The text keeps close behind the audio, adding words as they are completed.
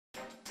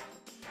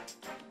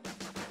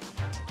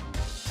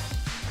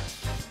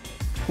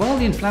While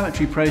the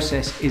inflammatory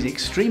process is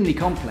extremely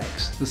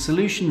complex, the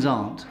solutions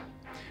aren't.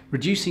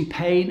 Reducing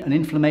pain and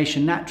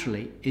inflammation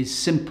naturally is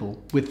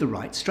simple with the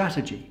right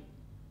strategy.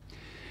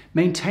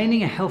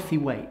 Maintaining a healthy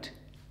weight,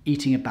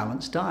 eating a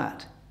balanced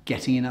diet,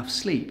 getting enough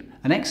sleep,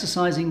 and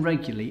exercising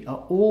regularly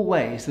are all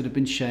ways that have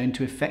been shown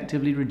to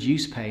effectively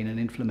reduce pain and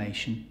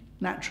inflammation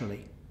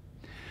naturally.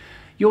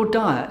 Your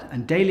diet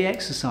and daily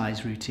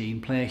exercise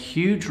routine play a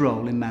huge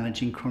role in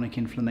managing chronic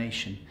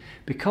inflammation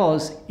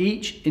because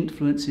each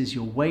influences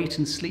your weight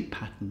and sleep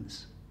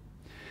patterns.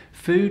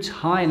 Foods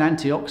high in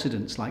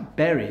antioxidants like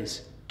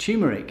berries,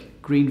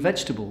 turmeric, green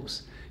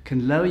vegetables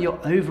can lower your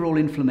overall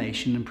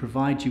inflammation and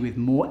provide you with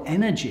more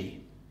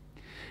energy.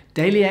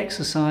 Daily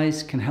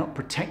exercise can help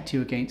protect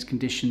you against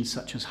conditions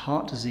such as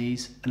heart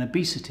disease and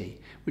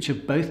obesity, which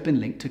have both been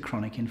linked to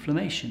chronic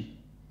inflammation.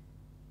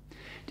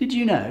 Did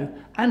you know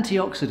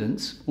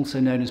antioxidants, also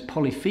known as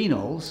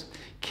polyphenols,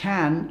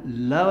 can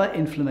lower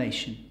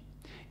inflammation?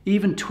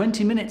 Even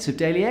 20 minutes of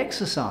daily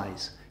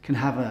exercise can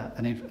have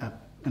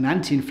an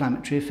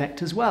anti-inflammatory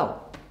effect as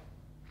well.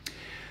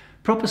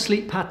 Proper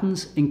sleep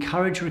patterns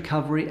encourage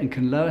recovery and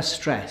can lower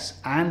stress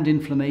and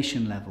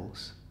inflammation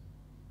levels.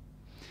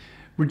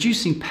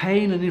 Reducing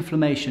pain and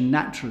inflammation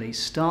naturally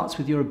starts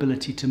with your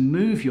ability to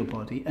move your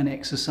body and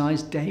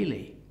exercise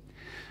daily.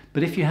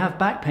 But if you have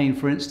back pain,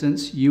 for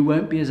instance, you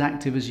won't be as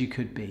active as you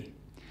could be.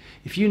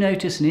 If you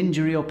notice an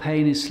injury or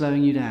pain is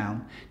slowing you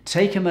down,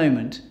 take a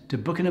moment to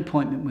book an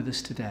appointment with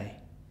us today.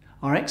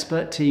 Our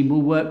expert team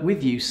will work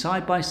with you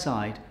side by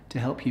side to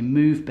help you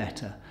move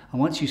better. And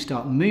once you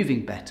start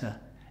moving better,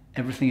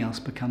 everything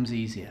else becomes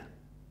easier.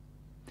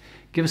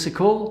 Give us a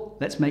call.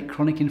 Let's make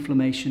chronic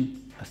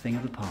inflammation a thing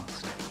of the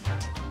past.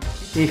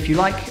 If you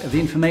like the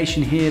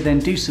information here, then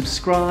do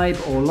subscribe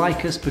or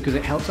like us because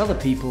it helps other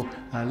people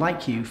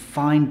like you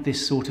find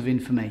this sort of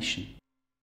information.